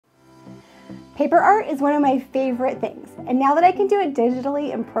Paper art is one of my favorite things, and now that I can do it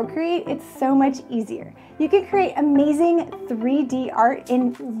digitally in Procreate, it's so much easier. You can create amazing 3D art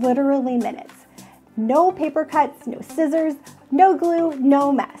in literally minutes. No paper cuts, no scissors, no glue,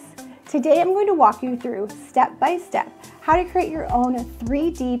 no mess. Today I'm going to walk you through step by step how to create your own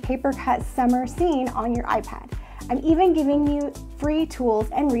 3D paper cut summer scene on your iPad. I'm even giving you free tools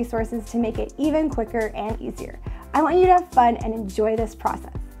and resources to make it even quicker and easier. I want you to have fun and enjoy this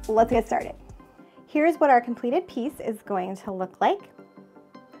process. Let's get started. Here's what our completed piece is going to look like.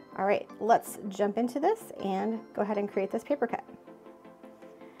 All right, let's jump into this and go ahead and create this paper cut.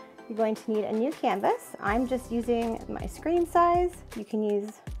 You're going to need a new canvas. I'm just using my screen size. You can use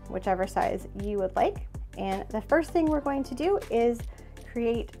whichever size you would like. And the first thing we're going to do is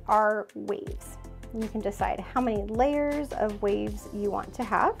create our waves. You can decide how many layers of waves you want to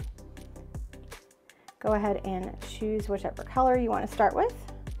have. Go ahead and choose whichever color you want to start with.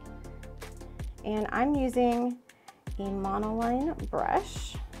 And I'm using a monoline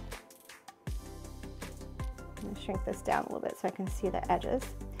brush. I'm going to shrink this down a little bit so I can see the edges.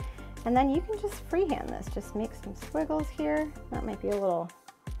 And then you can just freehand this. Just make some squiggles here. That might be a little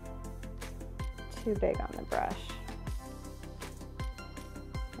too big on the brush.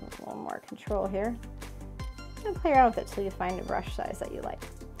 A little more control here. And play around with it till you find a brush size that you like.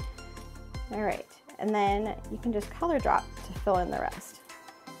 All right, and then you can just color drop to fill in the rest.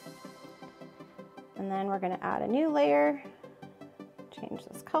 And then we're going to add a new layer, change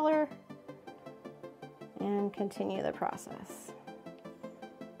this color, and continue the process.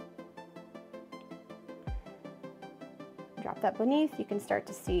 Drop that beneath, you can start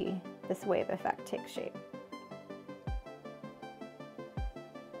to see this wave effect take shape.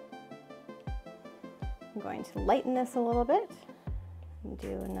 I'm going to lighten this a little bit and do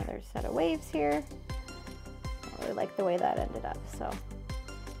another set of waves here. I really like the way that ended up, so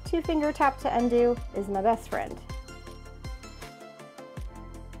 2-finger tap to undo is my best friend.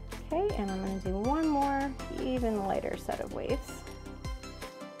 Okay, and I'm going to do one more even lighter set of waves.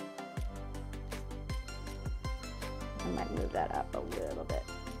 I might move that up a little bit.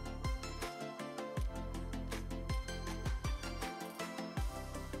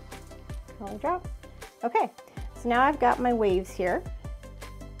 Color drop. Okay, so now I've got my waves here.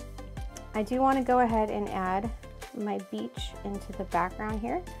 I do want to go ahead and add my beach into the background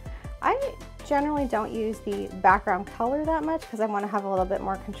here. I generally don't use the background color that much because I want to have a little bit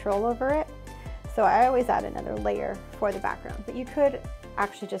more control over it. So I always add another layer for the background, but you could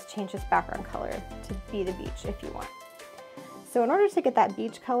actually just change this background color to be the beach if you want. So in order to get that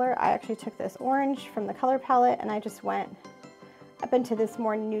beach color, I actually took this orange from the color palette and I just went up into this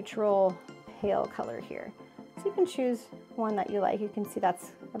more neutral pale color here. So you can choose one that you like. You can see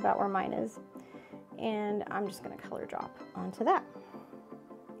that's about where mine is. And I'm just going to color drop onto that.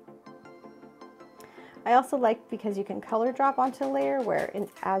 I also like because you can color drop onto a layer where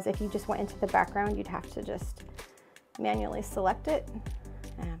as if you just went into the background, you'd have to just manually select it.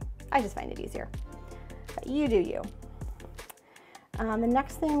 I just find it easier, but you do you. The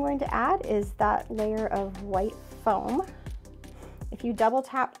next thing I'm going to add is that layer of white foam. If you double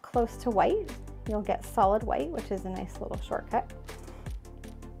tap close to white, you'll get solid white, which is a nice little shortcut.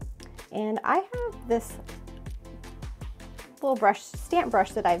 And I have this little brush, stamp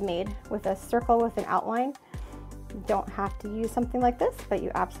brush that I've made with a circle with an outline. You don't have to use something like this, but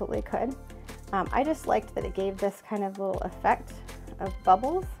you absolutely could. I just liked that it gave this kind of little effect of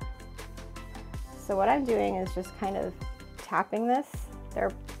bubbles. So what I'm doing is just kind of tapping this. There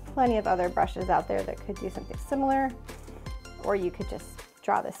are plenty of other brushes out there that could do something similar, or you could just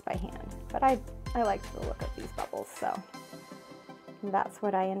draw this by hand. But I liked the look of these bubbles, so that's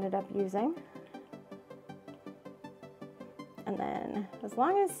what I ended up using. And then as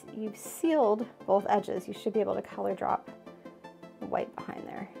long as you've sealed both edges, you should be able to color drop the white behind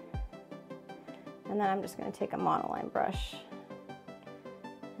there. And then I'm just going to take a monoline brush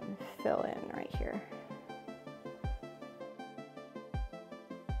and fill in right here.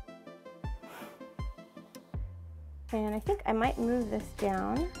 And I think I might move this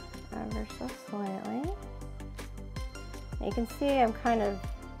down ever so slightly. And you can see I'm kind of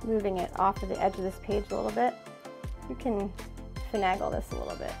moving it off of the edge of this page a little bit. You can finagle this a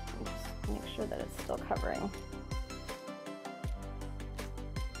little bit and just make sure that it's still covering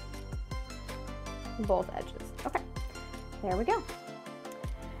both edges. Okay, there we go.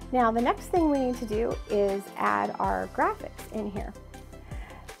 Now the next thing we need to do is add our graphics in here.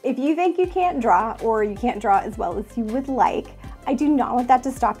 If you think you can't draw or you can't draw as well as you would like, I do not want that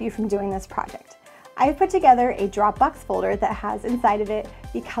to stop you from doing this project. I've put together a Dropbox folder that has inside of it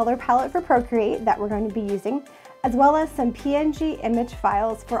the color palette for Procreate that we're going to be using, as well as some PNG image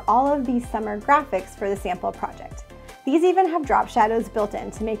files for all of these summer graphics for the sample project. These even have drop shadows built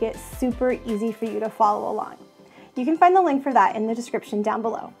in to make it super easy for you to follow along. You can find the link for that in the description down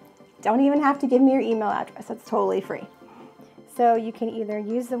below. Don't even have to give me your email address, it's totally free. So you can either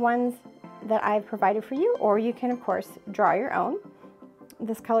use the ones that I've provided for you, or you can of course draw your own.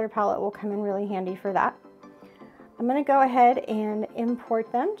 This color palette will come in really handy for that. I'm going to go ahead and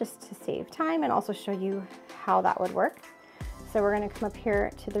import them just to save time and also show you how that would work. So we're going to come up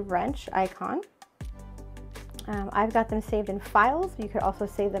here to the wrench icon. I've got them saved in files. You could also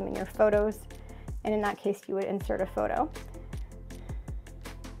save them in your photos, and in that case you would insert a photo.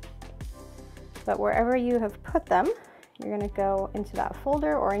 But wherever you have put them, you're going to go into that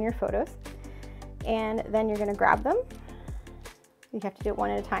folder or in your photos, and then you're going to grab them. You have to do it one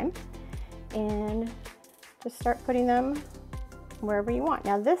at a time and just start putting them wherever you want.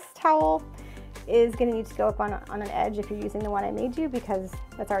 Now this towel is going to need to go up on an edge if you're using the one I made you, because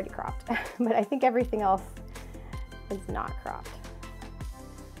that's already cropped. But I think everything else is not cropped.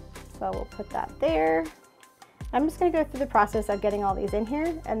 So we'll put that there. I'm just going to go through the process of getting all these in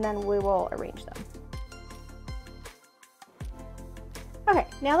here, and then we will arrange them. Okay,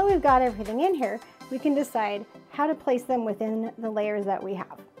 now that we've got everything in here, we can decide how to place them within the layers that we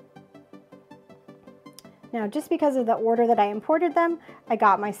have. Now, just because of the order that I imported them, I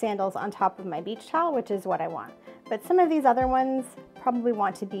got my sandals on top of my beach towel, which is what I want. But some of these other ones probably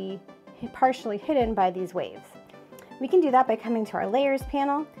want to be partially hidden by these waves. We can do that by coming to our layers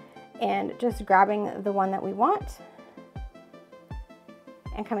panel and just grabbing the one that we want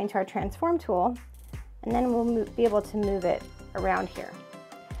and coming to our transform tool, and then we'll be able to move it around here.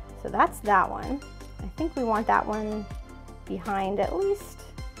 So that's that one. I think we want that one behind at least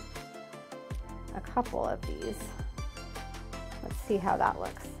a couple of these. Let's see how that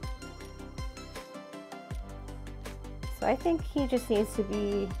looks. So I think he just needs to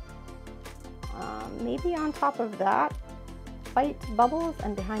be maybe on top of that white bubbles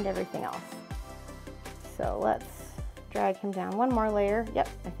and behind everything else. So let's drag him down one more layer. Yep,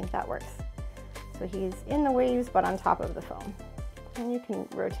 I think that works. So he's in the waves but on top of the foam. And you can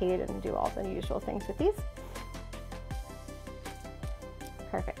rotate and do all the usual things with these.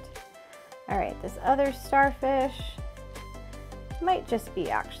 Perfect. All right, this other starfish might just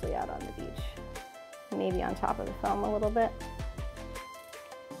be actually out on the beach. Maybe on top of the foam a little bit.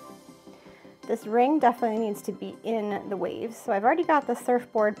 This ring definitely needs to be in the waves. So I've already got the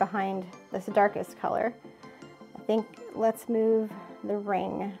surfboard behind this darkest color. I think let's move the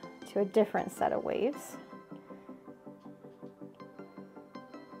ring to a different set of waves.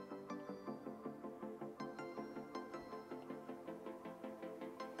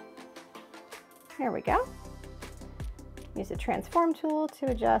 There we go. Use the transform tool to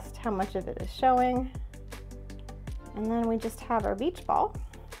adjust how much of it is showing. And then we just have our beach ball.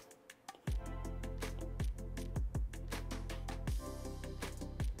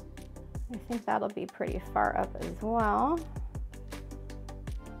 I think that'll be pretty far up as well.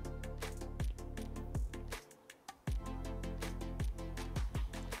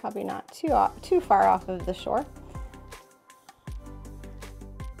 Probably not too far off of the shore.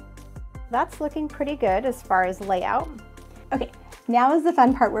 That's looking pretty good as far as layout. Okay, now is the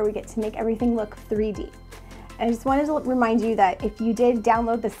fun part where we get to make everything look 3D. And I just wanted to remind you that if you did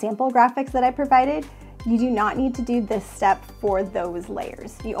download the sample graphics that I provided, you do not need to do this step for those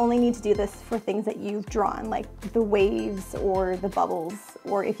layers. You only need to do this for things that you've drawn, like the waves or the bubbles,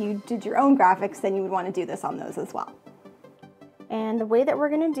 or if you did your own graphics, then you would want to do this on those as well. And the way that we're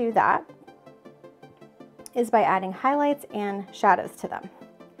going to do that is by adding highlights and shadows to them.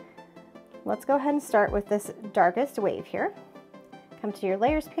 Let's go ahead and start with this darkest wave here. Come to your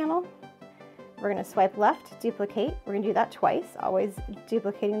layers panel. We're going to swipe left, duplicate. We're going to do that twice, always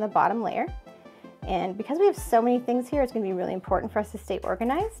duplicating the bottom layer. And because we have so many things here, it's going to be really important for us to stay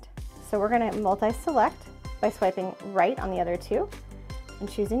organized. So we're going to multi-select by swiping right on the other two and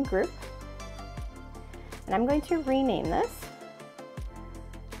choosing group. And I'm going to rename this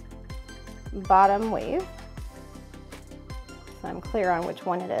bottom wave, so I'm clear on which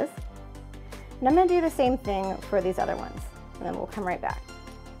one it is. And I'm going to do the same thing for these other ones, and then we'll come right back.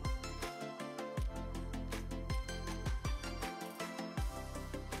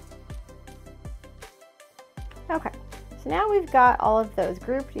 Okay, so now we've got all of those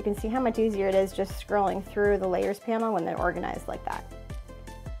grouped. You can see how much easier it is just scrolling through the layers panel when they're organized like that.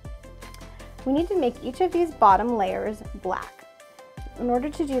 We need to make each of these bottom layers black. In order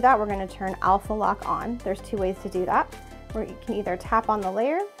to do that, we're going to turn Alpha Lock on. There's two ways to do that. Where you can either tap on the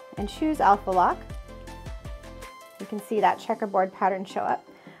layer and choose Alpha Lock. You can see that checkerboard pattern show up.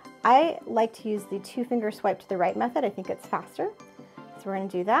 I like to use the 2-finger swipe to the right method. I think it's faster. So we're going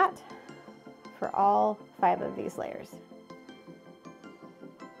to do that for all 5 of these layers.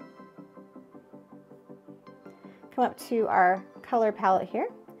 Come up to our color palette here.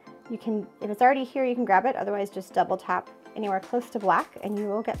 You can, if it's already here, you can grab it. Otherwise, just double tap anywhere close to black and you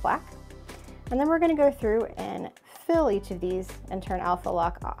will get black. And then we're going to go through and fill each of these and turn alpha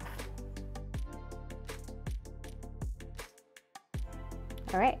lock off.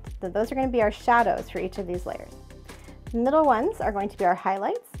 All right, so those are going to be our shadows for each of these layers. The middle ones are going to be our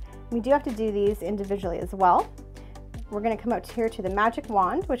highlights. We do have to do these individually as well. We're going to come out here to the magic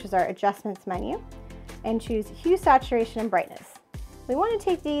wand, which is our adjustments menu, and choose hue, saturation, and brightness. We want to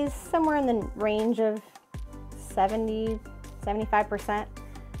take these somewhere in the range of 70, 75%,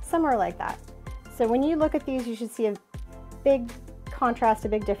 somewhere like that. So when you look at these, you should see a big contrast, a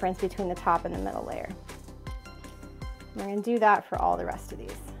big difference between the top and the middle layer. We're going to do that for all the rest of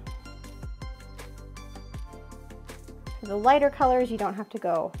these. For the lighter colors, you don't have to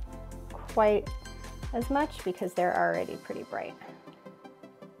go quite as much because they're already pretty bright.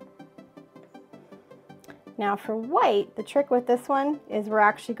 Now for white, the trick with this one is we're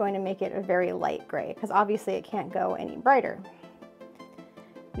actually going to make it a very light gray because obviously it can't go any brighter.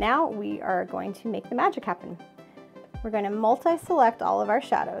 Now we are going to make the magic happen. We're going to multi-select all of our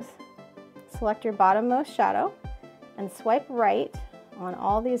shadows. Select your bottommost shadow and swipe right on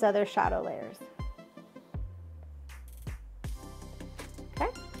all these other shadow layers. Okay.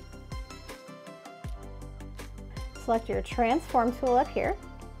 Select your transform tool up here.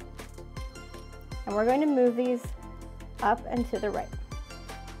 And we're going to move these up and to the right.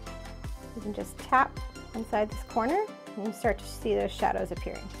 You can just tap inside this corner and you start to see those shadows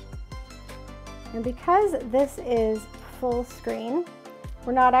appearing. And because this is full screen,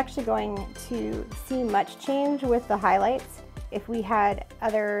 we're not actually going to see much change with the highlights. If we had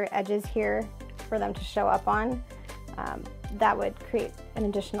other edges here for them to show up on, that would create an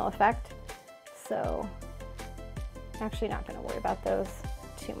additional effect. So I'm actually not going to worry about those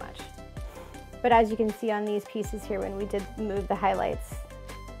too much. But as you can see on these pieces here, when we did move the highlights,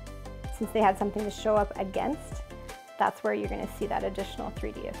 since they had something to show up against, that's where you're going to see that additional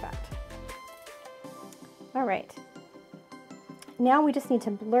 3D effect. All right. Now we just need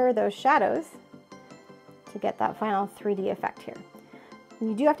to blur those shadows to get that final 3D effect here. And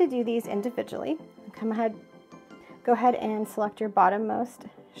you do have to do these individually. Go ahead and select your bottommost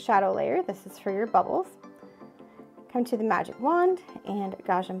shadow layer. This is for your bubbles. Come to the magic wand and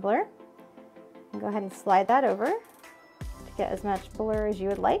Gaussian blur. And go ahead and slide that over to get as much blur as you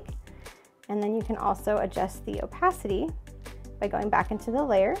would like. And then you can also adjust the opacity by going back into the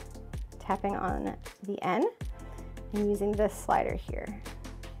layer, tapping on the N, and using this slider here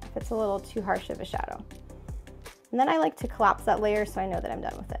if it's a little too harsh of a shadow. And then I like to collapse that layer so I know that I'm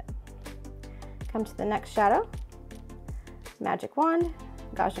done with it. Come to the next shadow, magic wand,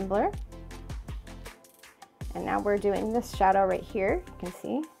 Gaussian blur. And now we're doing this shadow right here, you can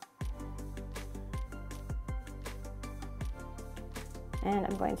see. And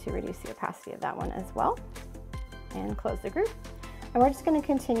I'm going to reduce the opacity of that one as well and close the group. And we're just going to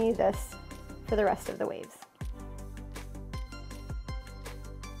continue this for the rest of the waves.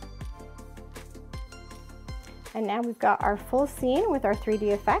 And now we've got our full scene with our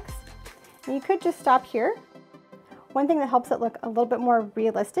 3D effects. And you could just stop here. One thing that helps it look a little bit more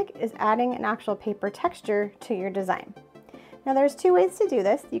realistic is adding an actual paper texture to your design. Now there's 2 ways to do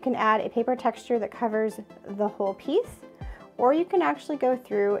this. You can add a paper texture that covers the whole piece, or you can actually go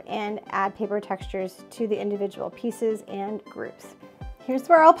through and add paper textures to the individual pieces and groups. Here's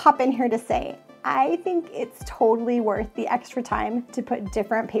where I'll pop in here to say, I think it's totally worth the extra time to put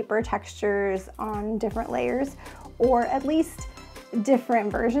different paper textures on different layers, or at least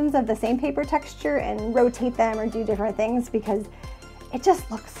different versions of the same paper texture and rotate them or do different things, because it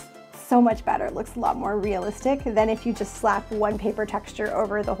just looks so much better. It looks a lot more realistic than if you just slap one paper texture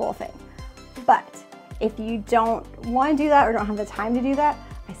over the whole thing. But if you don't want to do that or don't have the time to do that,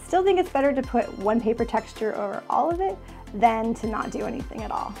 I still think it's better to put one paper texture over all of it than to not do anything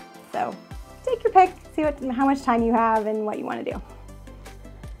at all. So take your pick, see how much time you have and what you want to do.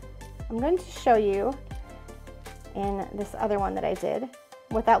 I'm going to show you in this other one that I did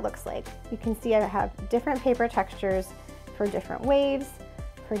what that looks like. You can see I have different paper textures for different waves,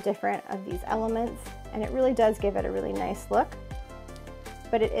 for different of these elements, and it really does give it a really nice look,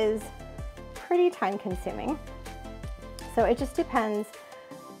 but it is pretty time consuming. So it just depends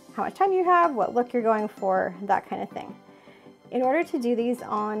how much time you have, what look you're going for, that kind of thing. In order to do these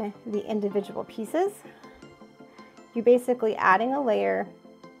on the individual pieces, you're basically adding a layer,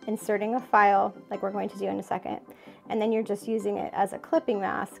 inserting a file like we're going to do in a second, and then you're just using it as a clipping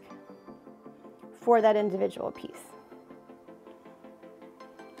mask for that individual piece.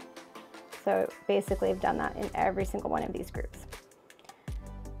 So basically I've done that in every single one of these groups.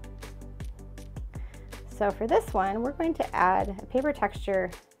 So for this one, we're going to add a paper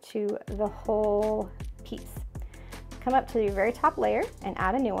texture to the whole piece. Come up to the very top layer and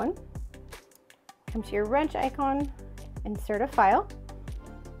add a new one. Come to your wrench icon, insert a file.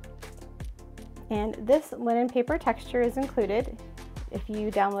 And this linen paper texture is included if you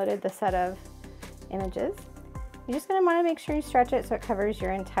downloaded the set of images. You're just going to want to make sure you stretch it so it covers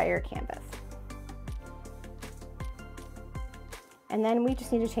your entire canvas. And then we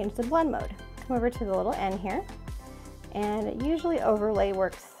just need to change the blend mode. Come over to the little N here, and usually overlay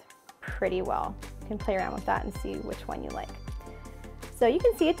works pretty well. You can play around with that and see which one you like. So you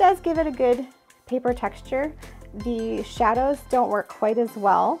can see it does give it a good paper texture. The shadows don't work quite as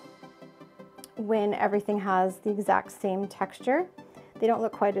well when everything has the exact same texture. They don't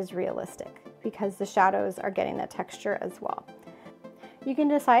look quite as realistic because the shadows are getting that texture as well. You can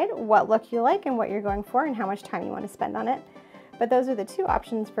decide what look you like and what you're going for and how much time you want to spend on it. But those are the two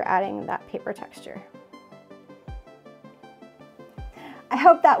options for adding that paper texture. I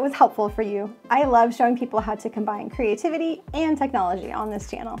hope that was helpful for you. I love showing people how to combine creativity and technology on this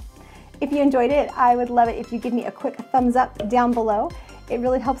channel. If you enjoyed it, I would love it if you give me a quick thumbs up down below. It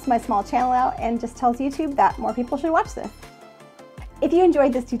really helps my small channel out and just tells YouTube that more people should watch this. If you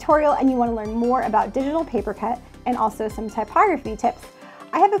enjoyed this tutorial and you want to learn more about digital Papercut and also some typography tips,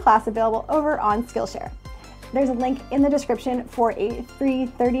 I have a class available over on Skillshare. There's a link in the description for a free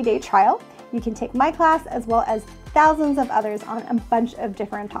 30-day trial. You can take my class as well as thousands of others on a bunch of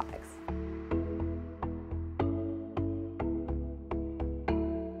different topics.